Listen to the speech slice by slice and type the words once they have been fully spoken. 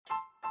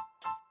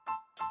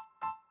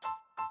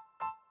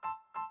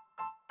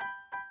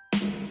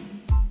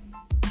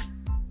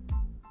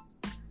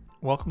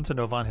Welcome to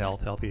Novant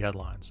Health Healthy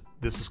Headlines.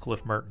 This is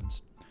Cliff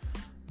Mertens.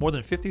 More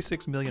than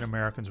 56 million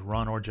Americans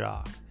run or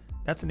jog.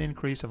 That's an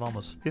increase of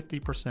almost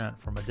 50%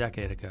 from a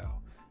decade ago.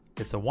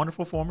 It's a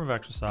wonderful form of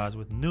exercise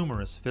with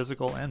numerous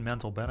physical and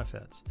mental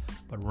benefits,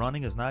 but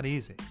running is not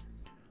easy.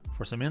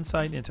 For some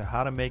insight into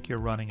how to make your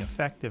running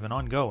effective and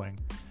ongoing,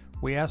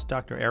 we asked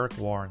Dr. Eric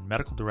Warren,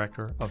 Medical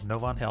Director of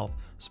Novant Health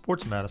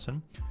Sports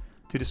Medicine,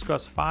 to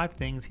discuss 5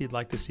 things he'd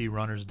like to see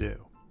runners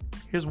do.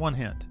 Here's one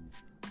hint.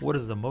 What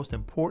is the most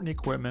important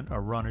equipment a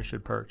runner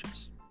should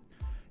purchase?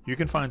 You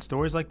can find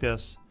stories like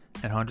this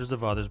and hundreds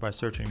of others by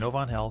searching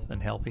Novant Health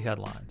and Healthy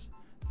Headlines.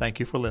 Thank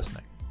you for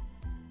listening.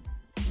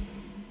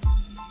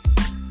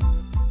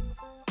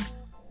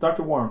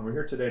 Dr. Warren, we're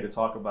here today to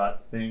talk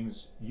about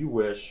things you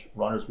wish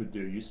runners would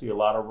do. You see a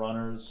lot of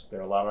runners. There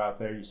are a lot out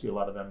there. You see a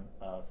lot of them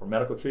for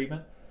medical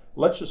treatment.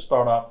 Let's just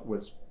start off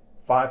with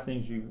 5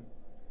 things you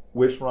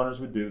wish runners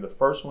would do. The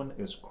first one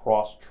is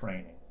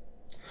cross-training.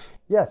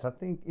 Yes, I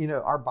think,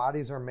 our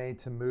bodies are made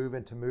to move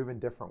and to move in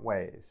different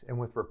ways. And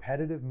with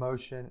repetitive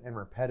motion and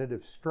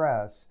repetitive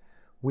stress,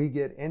 we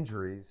get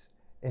injuries.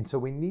 And so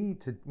we need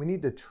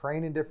to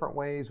train in different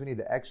ways. We need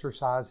to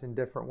exercise in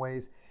different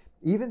ways.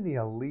 Even the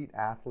elite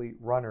athlete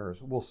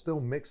runners will still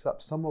mix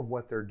up some of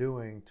what they're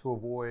doing to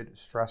avoid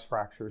stress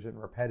fractures and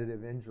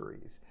repetitive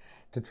injuries,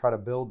 to try to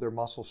build their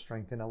muscle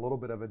strength in a little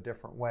bit of a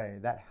different way.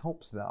 That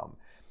helps them.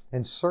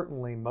 And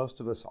certainly most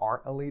of us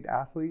aren't elite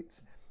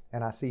athletes.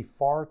 And I see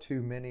far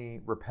too many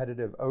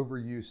repetitive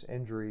overuse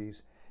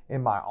injuries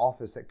in my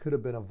office that could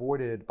have been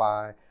avoided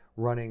by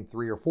running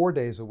 3 or 4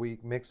 days a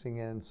week, mixing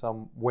in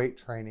some weight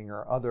training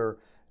or other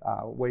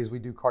ways we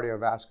do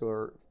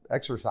cardiovascular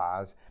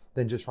exercise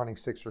than just running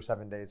 6 or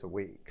 7 days a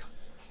week.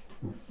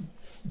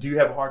 Do you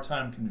have a hard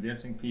time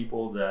convincing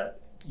people that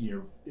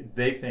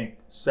they think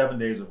 7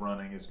 days of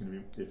running is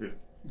going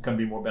to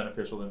be more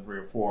beneficial than 3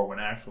 or 4, when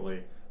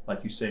actually,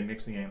 like you say,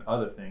 mixing in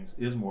other things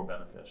is more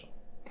beneficial?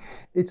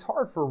 It's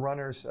hard for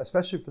runners,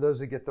 especially for those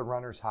that get the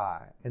runner's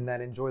high and that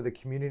enjoy the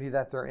community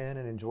that they're in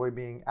and enjoy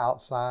being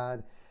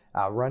outside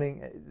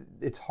running.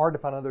 It's hard to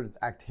find other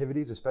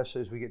activities,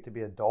 especially as we get to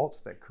be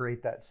adults, that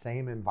create that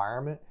same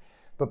environment.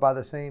 But by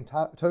the same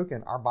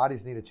token, our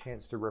bodies need a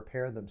chance to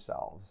repair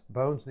themselves.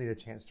 Bones need a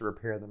chance to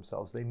repair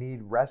themselves. They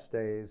need rest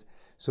days.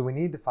 So we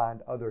need to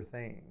find other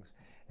things.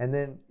 And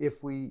then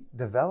if we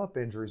develop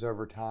injuries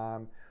over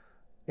time,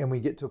 and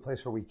we get to a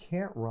place where we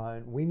can't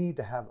run, we need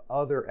to have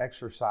other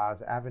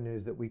exercise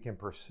avenues that we can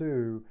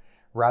pursue,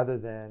 rather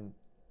than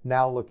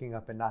now looking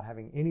up and not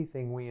having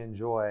anything we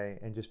enjoy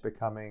and just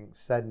becoming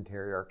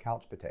sedentary or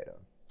couch potato.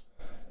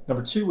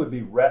 Number 2 would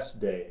be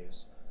rest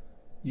days.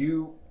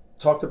 You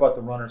talked about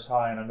the runner's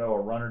high, and I know a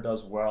runner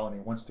does well and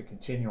he wants to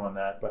continue on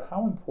that, but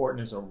how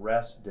important is a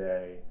rest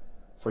day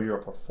for your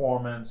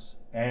performance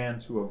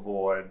and to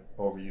avoid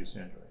overuse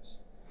injuries?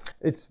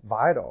 It's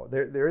vital.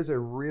 There is a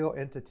real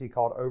entity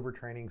called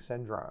overtraining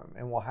syndrome,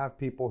 and we'll have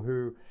people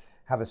who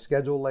have a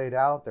schedule laid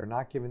out. They're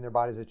not giving their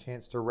bodies a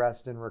chance to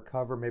rest and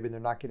recover. Maybe they're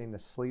not getting the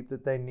sleep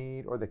that they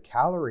need or the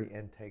calorie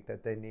intake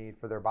that they need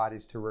for their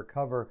bodies to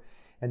recover.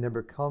 And there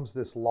becomes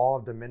this law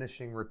of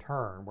diminishing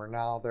return, where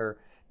now they're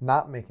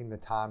not making the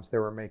times they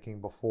were making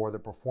before. The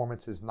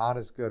performance is not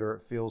as good, or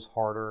it feels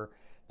harder.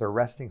 Their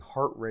resting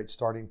heart rate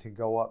starting to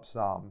go up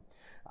some.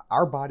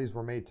 Our bodies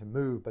were made to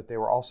move, but they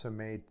were also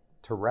made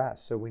to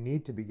rest. So we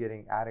need to be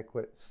getting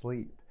adequate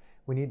sleep.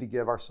 We need to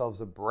give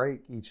ourselves a break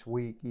each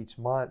week, each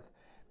month,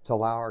 to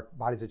allow our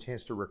bodies a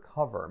chance to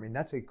recover. I mean,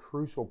 that's a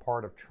crucial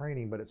part of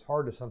training, but it's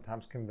hard to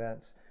sometimes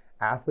convince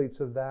athletes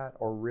of that,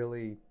 or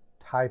really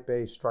type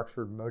A,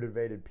 structured,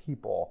 motivated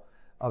people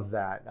of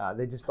that.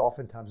 They just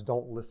oftentimes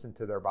don't listen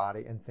to their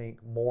body and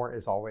think more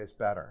is always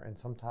better. And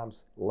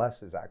sometimes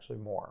less is actually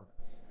more.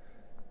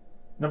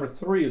 Number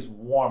 3 is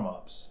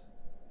warm-ups.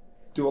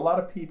 Do a lot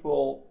of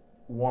people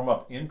warm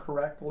up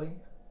incorrectly?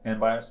 And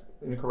by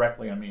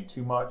incorrectly, I mean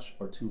too much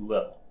or too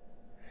little.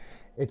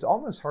 It's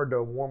almost hard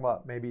to warm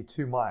up maybe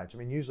too much. I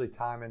mean, usually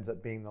time ends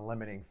up being the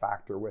limiting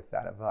factor with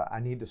that. Of I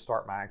need to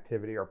start my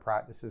activity, or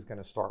practice is going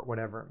to start,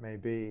 whatever it may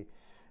be.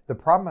 The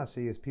problem I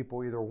see is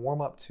people either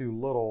warm up too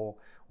little,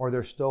 or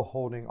they're still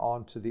holding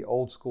on to the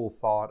old school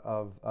thought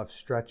of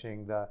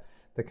stretching, the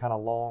kind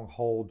of long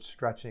hold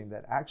stretching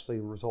that actually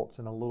results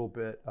in a little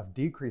bit of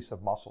decrease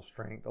of muscle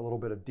strength, a little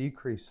bit of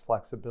decreased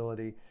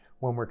flexibility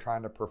when we're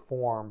trying to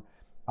perform.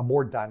 A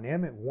more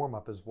dynamic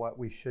warm-up is what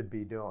we should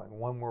be doing.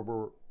 One where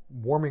we're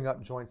warming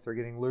up joints, they're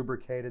getting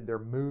lubricated, they're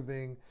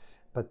moving,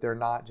 but they're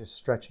not just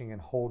stretching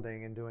and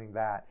holding and doing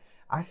that.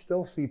 I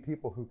still see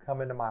people who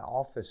come into my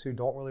office who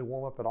don't really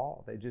warm up at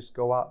all. They just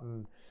go out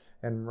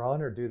and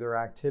run or do their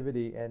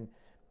activity, and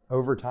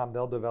over time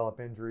they'll develop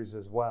injuries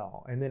as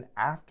well. And then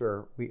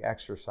after we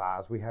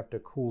exercise, we have to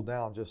cool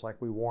down just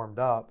like we warmed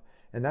up.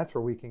 And that's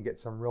where we can get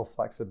some real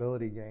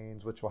flexibility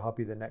gains, which will help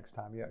you the next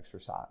time you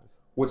exercise.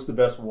 What's the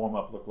best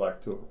warm-up look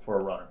like for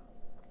a runner?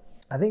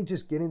 I think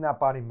just getting that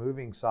body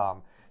moving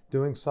some,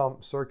 doing some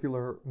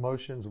circular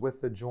motions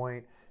with the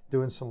joint,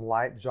 doing some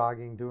light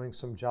jogging, doing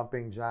some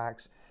jumping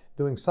jacks,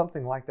 doing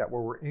something like that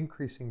where we're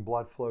increasing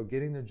blood flow,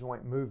 getting the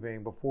joint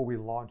moving before we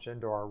launch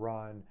into our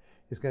run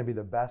is going to be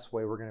the best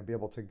way we're going to be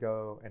able to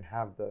go and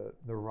have the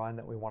run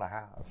that we want to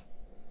have.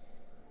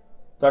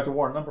 Dr.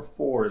 Warren, number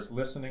 4 is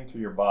listening to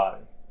your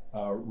body.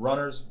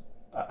 Runners,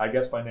 I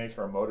guess by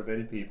nature, are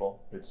motivated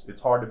people.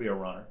 It's hard to be a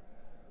runner.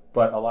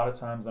 But a lot of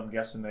times I'm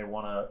guessing they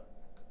want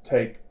to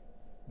take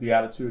the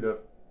attitude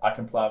of, I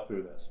can plow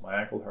through this. My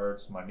ankle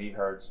hurts, my knee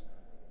hurts.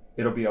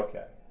 It'll be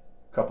okay.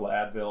 A couple of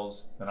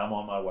Advils, and I'm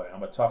on my way.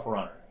 I'm a tough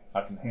runner.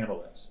 I can handle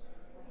this.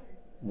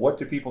 What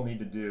do people need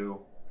to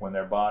do when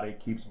their body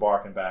keeps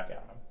barking back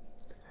at them?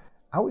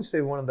 I would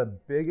say one of the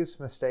biggest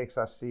mistakes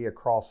I see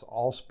across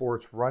all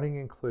sports, running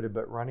included,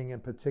 but running in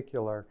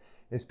particular,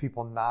 is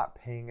people not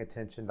paying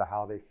attention to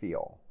how they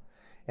feel.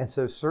 And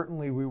so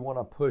certainly we want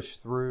to push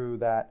through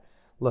that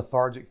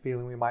lethargic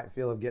feeling we might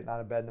feel of getting out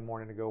of bed in the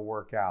morning to go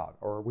work out,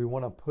 or we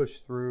want to push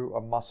through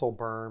a muscle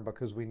burn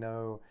because we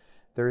know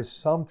there is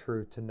some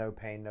truth to no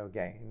pain, no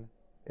gain.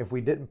 If we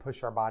didn't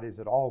push our bodies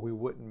at all, we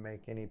wouldn't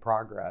make any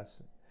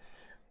progress.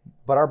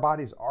 But our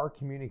bodies are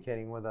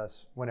communicating with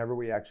us whenever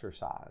we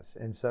exercise.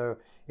 And so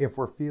if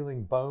we're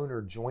feeling bone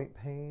or joint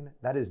pain,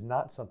 that is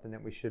not something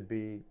that we should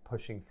be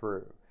pushing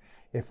through.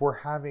 If we're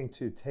having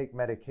to take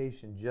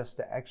medication just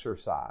to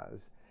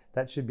exercise,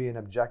 that should be an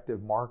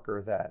objective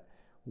marker that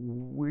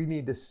we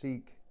need to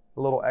seek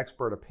a little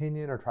expert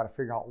opinion or try to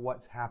figure out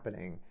what's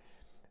happening.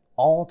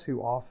 All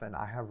too often,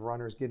 I have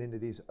runners get into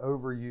these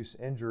overuse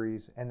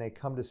injuries and they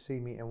come to see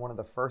me, and one of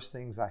the first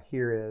things I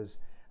hear is,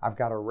 I've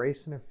got a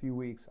race in a few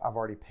weeks. I've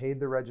already paid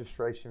the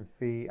registration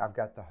fee. I've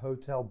got the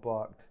hotel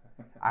booked.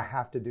 I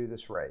have to do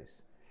this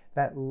race.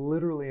 That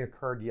literally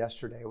occurred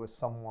yesterday with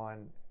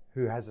someone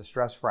who has a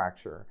stress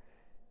fracture.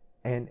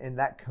 And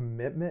that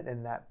commitment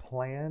and that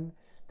plan,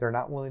 they're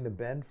not willing to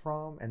bend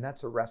from, and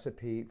that's a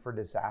recipe for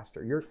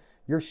disaster.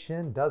 Your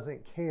shin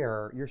doesn't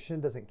care. Your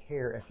shin doesn't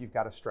care if you've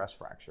got a stress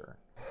fracture.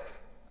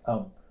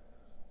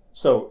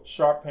 So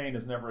sharp pain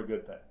is never a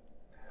good thing.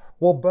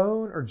 Well,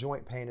 bone or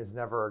joint pain is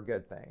never a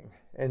good thing.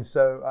 And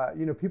so,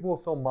 people will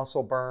feel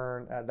muscle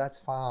burn. That's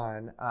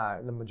fine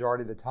the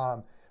majority of the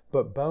time.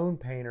 But bone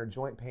pain or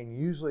joint pain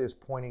usually is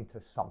pointing to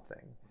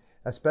something,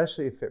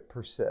 especially if it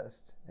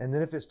persists. And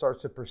then if it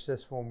starts to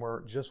persist when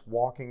we're just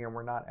walking and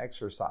we're not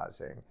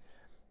exercising,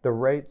 the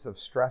rates of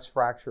stress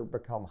fracture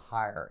become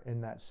higher in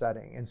that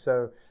setting. And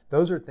so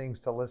those are things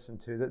to listen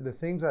to. The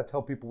things I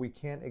tell people we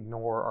can't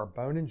ignore are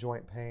bone and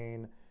joint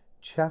pain,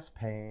 chest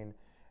pain,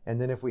 and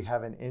then if we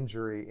have an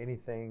injury,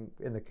 anything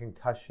in the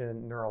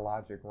concussion,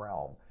 neurologic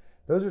realm.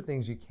 Those are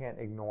things you can't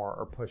ignore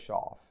or push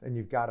off, and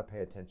you've got to pay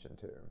attention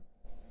to.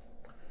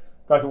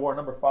 Dr. Warren,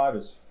 number 5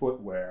 is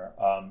footwear.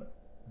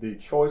 The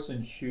choice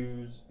in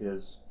shoes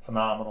is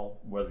phenomenal,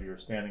 whether you're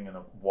standing in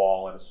a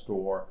wall at a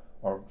store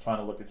or trying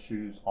to look at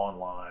shoes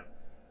online.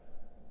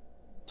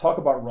 Talk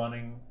about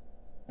running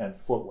and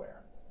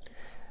footwear.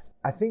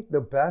 I think the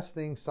best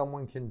thing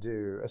someone can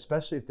do,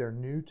 especially if they're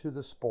new to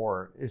the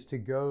sport, is to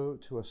go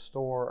to a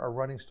store, a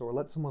running store,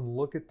 let someone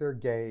look at their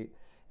gait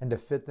and to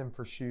fit them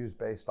for shoes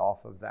based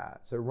off of that.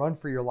 So Run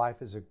for Your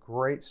Life is a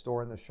great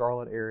store in the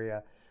Charlotte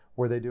area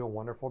where they do a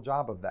wonderful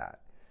job of that.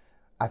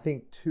 I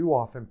think too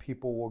often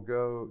people will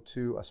go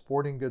to a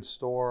sporting goods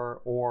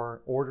store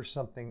or order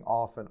something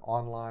off an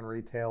online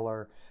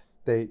retailer.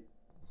 They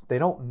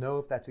don't know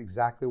if that's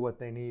exactly what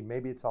they need.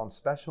 Maybe it's on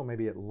special,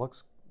 maybe it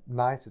looks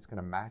nice, it's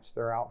going to match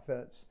their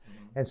outfits.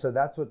 Mm-hmm. And so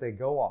that's what they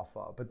go off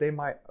of. But they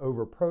might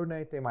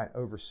overpronate, they might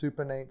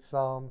oversupinate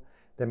some.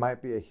 There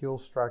might be a heel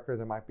striker,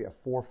 there might be a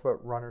 4-foot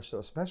runner. So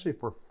especially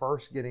if we're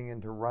first getting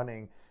into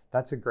running,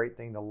 that's a great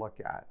thing to look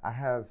at. I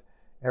have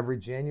every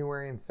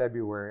January and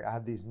February, I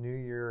have these New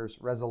Year's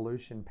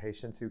resolution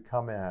patients who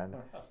come in,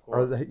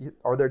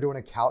 or they're doing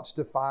a couch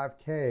to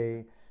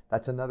 5K.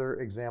 That's another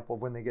example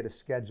of when they get a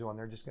schedule and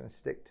they're just going to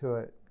stick to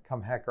it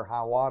come heck or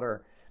high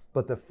water.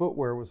 But the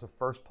footwear was the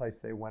first place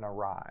they went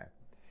awry.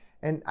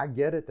 And I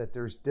get it that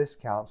there's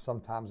discounts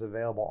sometimes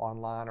available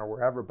online or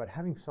wherever, but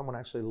having someone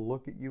actually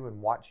look at you and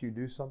watch you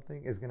do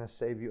something is going to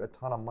save you a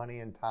ton of money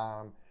and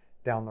time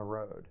down the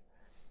road.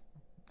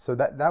 So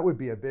that would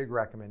be a big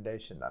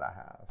recommendation that I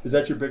have. Is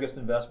that your biggest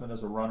investment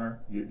as a runner?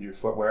 Your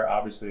footwear?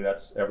 Obviously,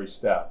 that's every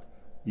step.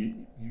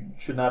 You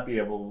should not be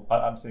able.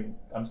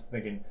 I'm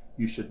thinking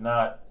you should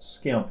not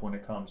skimp when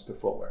it comes to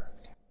footwear.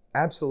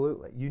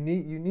 Absolutely. You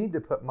need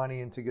to put money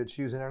into good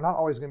shoes, and they're not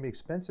always going to be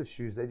expensive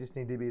shoes. They just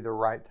need to be the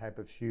right type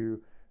of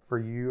shoe for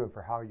you and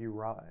for how you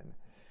run.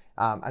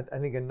 I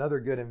think another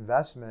good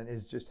investment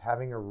is just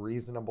having a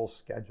reasonable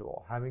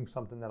schedule, having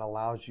something that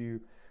allows you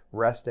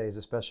rest days,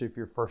 especially if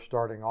you're first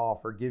starting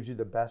off, or gives you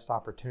the best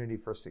opportunity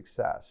for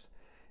success.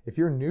 If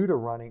you're new to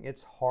running,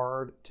 it's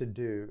hard to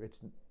do.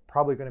 It's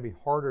probably going to be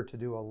harder to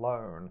do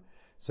alone.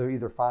 So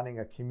either finding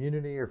a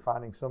community or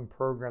finding some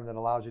program that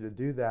allows you to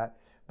do that,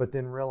 but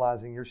then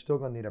realizing you're still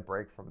going to need a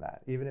break from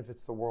that. Even if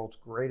it's the world's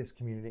greatest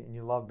community and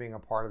you love being a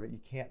part of it, you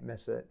can't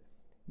miss it.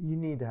 You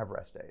need to have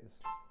rest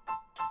days.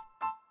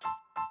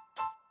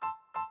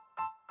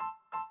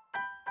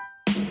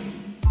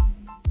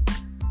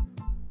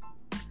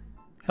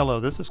 Hello,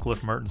 this is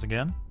Cliff Mertens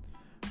again.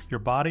 Your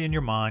body and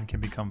your mind can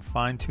become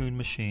fine-tuned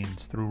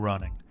machines through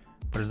running.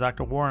 But as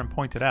Dr. Warren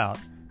pointed out,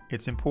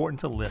 it's important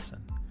to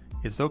listen.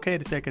 It's okay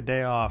to take a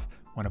day off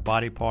when a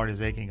body part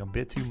is aching a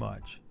bit too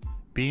much.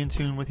 Be in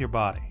tune with your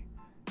body.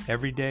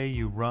 Every day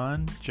you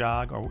run,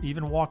 jog, or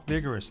even walk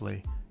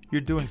vigorously,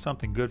 you're doing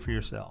something good for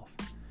yourself.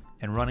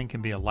 And running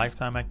can be a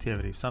lifetime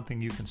activity,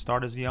 something you can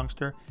start as a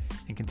youngster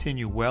and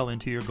continue well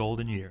into your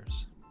golden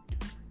years.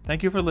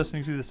 Thank you for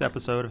listening to this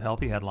episode of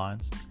Healthy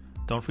Headlines.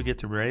 Don't forget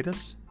to rate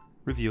us,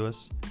 review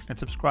us, and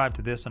subscribe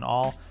to this and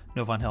all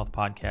Novant Health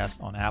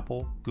podcasts on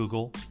Apple,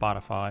 Google,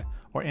 Spotify,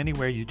 or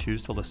anywhere you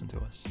choose to listen to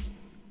us.